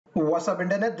What's up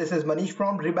internet, this is Manish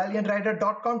from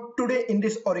RebellionRiderYT. Today in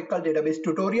this Oracle database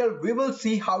tutorial, we will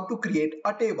see how to create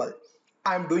a table.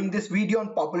 I am doing this video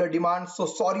on popular demand, so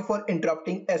sorry for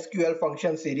interrupting SQL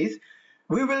function series.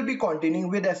 We will be continuing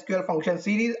with SQL function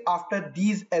series after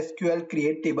these SQL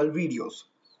create table videos.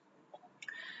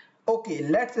 Okay,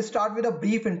 let's start with a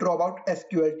brief intro about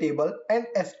SQL table and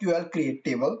SQL create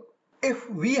table. If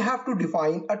we have to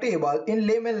define a table in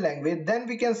layman language, then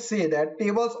we can say that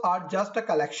tables are just a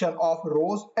collection of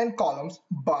rows and columns,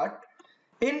 but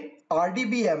in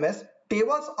RDBMS,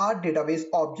 tables are database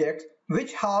objects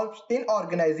which helps in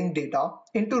organizing data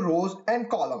into rows and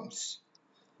columns.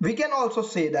 We can also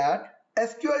say that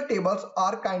SQL tables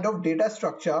are kind of data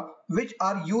structure which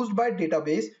are used by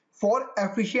database for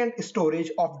efficient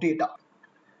storage of data.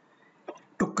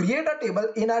 To create a table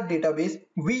in our database,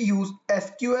 we use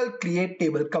SQL create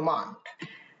table command.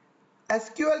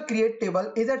 SQL create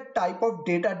table is a type of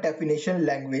data definition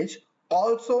language,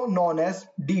 also known as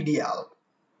DDL.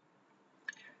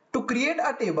 To create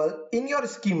a table in your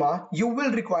schema, you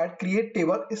will require create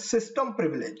table system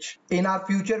privilege. In our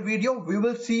future video, we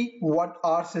will see what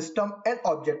are system and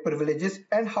object privileges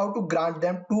and how to grant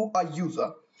them to a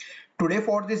user. Today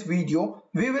for this video,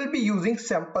 we will be using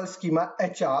sample schema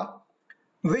HR,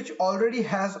 which already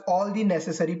has all the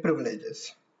necessary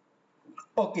privileges.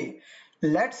 Okay,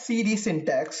 let's see the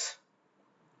syntax.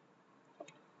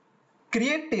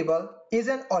 Create table is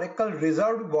an Oracle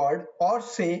reserved word or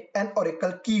say an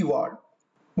Oracle keyword,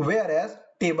 whereas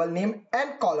table name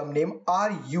and column name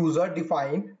are user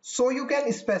defined, so you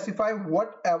can specify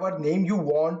whatever name you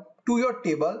want to your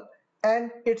table and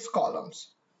its columns.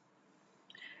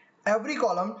 Every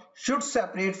column should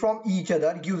separate from each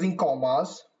other using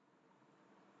commas.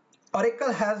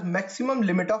 Oracle has maximum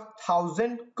limit of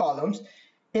 1000 columns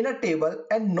in a table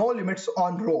and no limits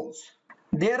on rows.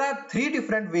 There are 3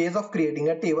 different ways of creating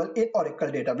a table in Oracle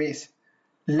database.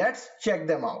 Let's check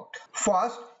them out.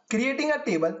 First, creating a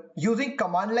table using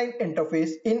command line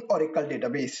interface in Oracle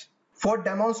database. For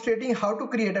demonstrating how to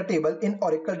create a table in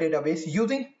Oracle database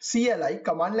using CLI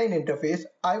command line interface,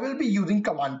 I will be using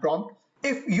command prompt.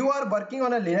 If you are working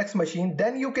on a Linux machine,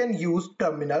 then you can use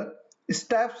terminal.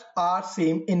 Steps are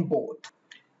same in both.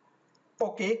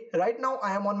 Okay, right now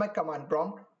I am on my command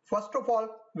prompt. First of all,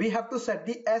 we have to set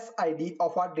the SID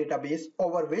of our database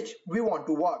over which we want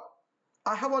to work.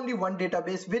 I have only one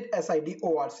database with SID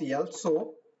ORCL,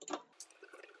 so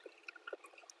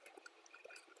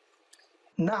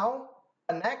now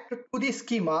connect to the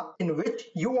schema in which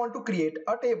you want to create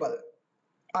a table.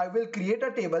 I will create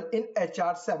a table in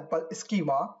HR sample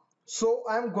schema, so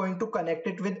I am going to connect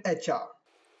it with HR.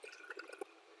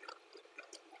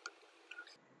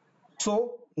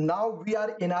 So now we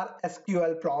are in our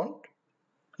SQL prompt.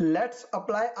 Let's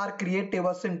apply our create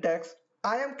table syntax.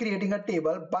 I am creating a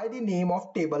table by the name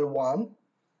of table 1.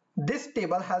 This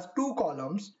table has 2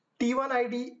 columns, T1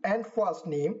 ID and first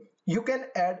name. You can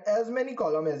add as many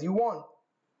columns as you want.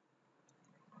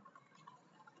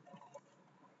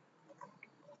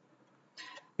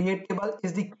 Create table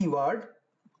is the keyword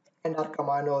and our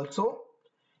command also.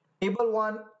 Table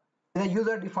 1 is a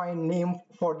user defined name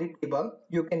for the table.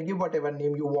 You can give whatever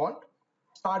name you want.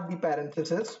 Start the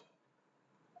parenthesis.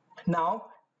 Now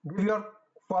give your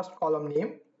first column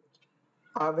name.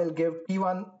 I will give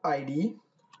T1 ID.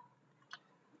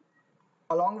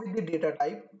 Along with the data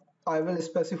type, I will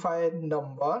specify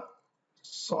number,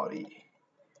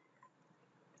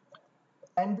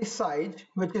 and the size,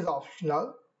 which is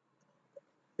optional.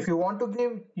 If you want to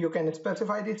give, you can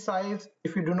specify the size.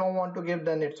 If you do not want to give,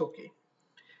 then it's okay.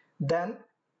 Then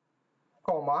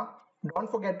comma, don't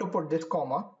forget to put this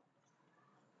comma.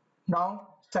 Now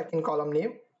second column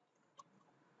name.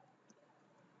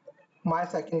 My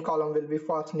second column will be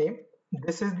first name.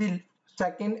 This is the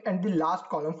second and the last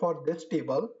column for this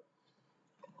table.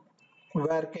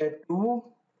 Varchar 2,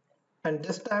 and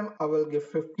this time I will give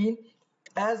 15,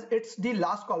 as it's the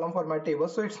last column for my table,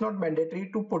 so it's not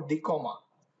mandatory to put the comma.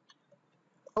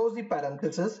 Close the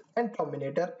parenthesis and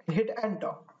terminator and hit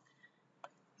enter.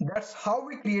 That's how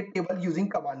we create table using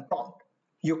command prompt.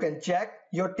 You can check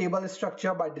your table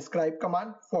structure by describe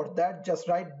command. For that, just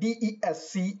write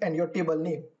DESC and your table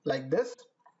name like this.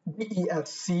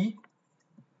 DESC,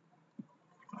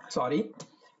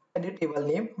 and the table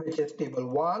name, which is table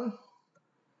 1.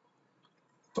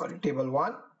 Table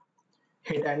 1.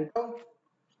 Hit enter.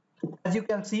 As you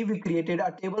can see, we created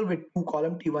a table with 2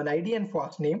 columns, T1 ID and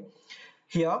first name.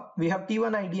 Here we have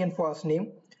T1 ID and first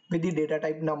name with the data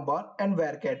type number and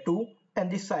varchar 2 and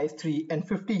the size 3 and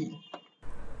 15.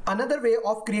 Another way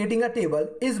of creating a table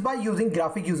is by using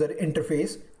graphic user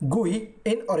interface GUI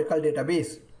in Oracle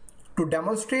database. To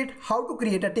demonstrate how to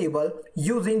create a table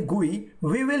using GUI,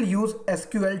 we will use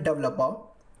SQL Developer.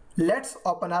 Let's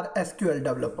open our SQL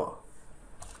Developer.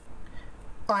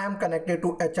 I am connected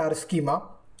to HR schema.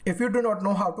 If you do not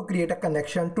know how to create a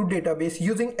connection to database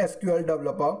using SQL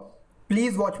Developer,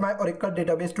 please watch my Oracle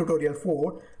Database tutorial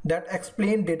 4 that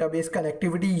explains database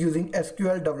connectivity using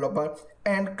SQL Developer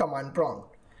and command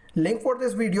prompt. Link for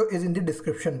this video is in the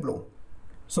description below.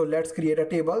 So let's create a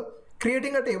table.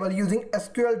 Creating a table using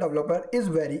SQL Developer is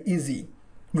very easy.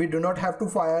 We do not have to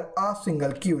fire a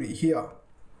single query here.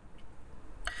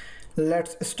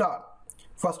 Let's start.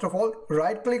 First of all,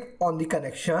 right click on the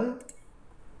connection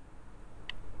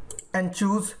and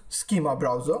choose schema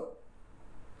browser.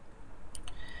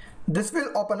 This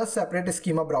will open a separate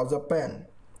schema browser pane,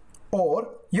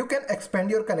 or you can expand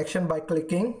your connection by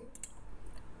clicking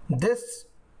this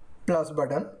plus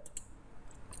button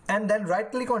and then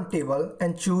right click on table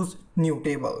and choose new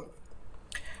table.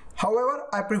 However,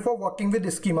 I prefer working with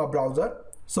the schema browser,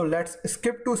 so let's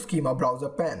skip to schema browser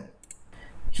pane.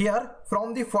 Here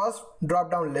from the first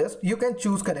drop down list you can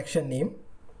choose connection name,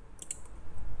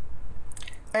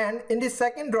 and in the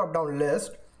second drop down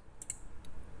list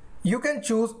you can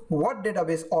choose what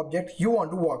database object you want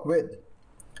to work with.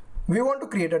 We want to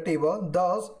create a table,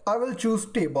 thus I will choose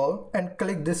table and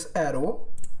click this arrow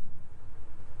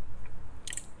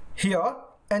here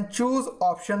and choose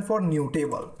option for new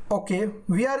table. Okay,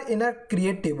 we are in a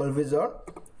create table wizard.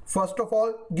 First of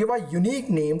all, give a unique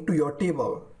name to your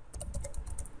table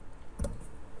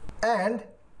and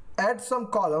add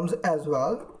some columns as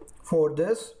well. For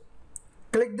this,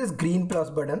 click this green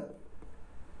plus button.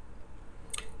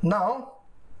 Now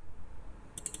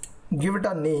give it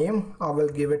a name. I will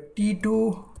give it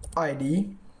T2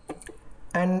 ID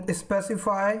and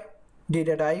specify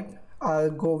data type. I'll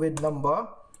go with number,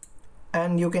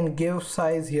 and you can give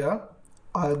size here.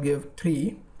 I'll give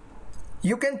 3.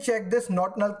 You can check this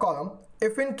not null column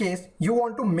if in case you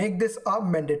want to make this a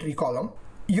mandatory column.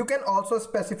 You can also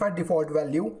specify default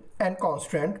value and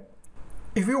constraint.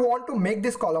 If you want to make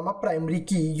this column a primary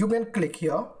key, you can click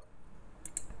here.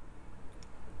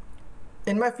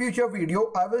 In my future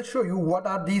video, I will show you what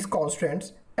are these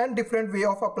constraints and different way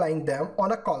of applying them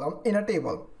on a column in a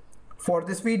table. For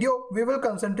this video, we will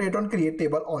concentrate on create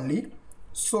table only.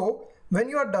 So when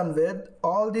you are done with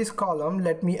all these columns,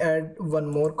 let me add one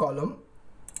more column,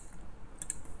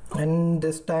 and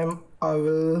this time I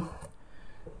will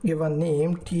give a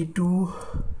name T2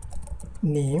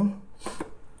 name,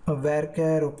 a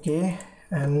varchar, okay,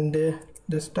 and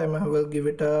this time I will give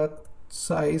it a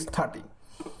size 30.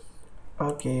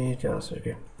 Okay, just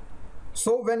okay.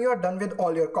 So when you are done with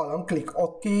all your column, click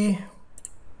OK.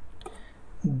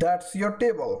 That's your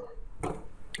table.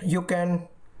 You can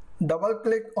double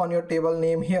click on your table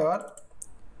name here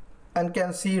and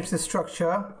can see its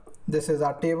structure. This is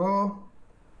our table.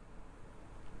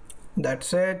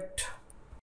 That's it.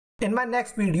 In my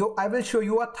next video, I will show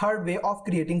you a third way of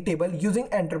creating table using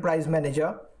Enterprise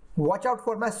Manager. Watch out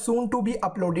for my soon to be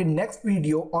uploaded next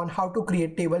video on how to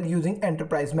create table using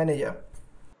Enterprise Manager.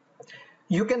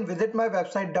 You can visit my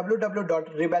website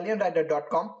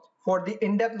www.RebellionRider.com for the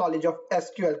in-depth knowledge of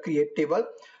SQL create table.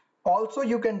 Also,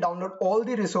 you can download all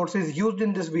the resources used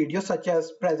in this video such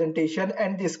as presentation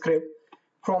and the script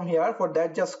from here. For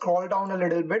that, just scroll down a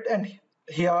little bit and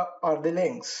here are the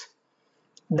links.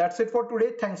 That's it for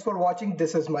today. Thanks for watching.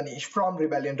 This is Manish from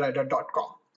RebellionRider.com.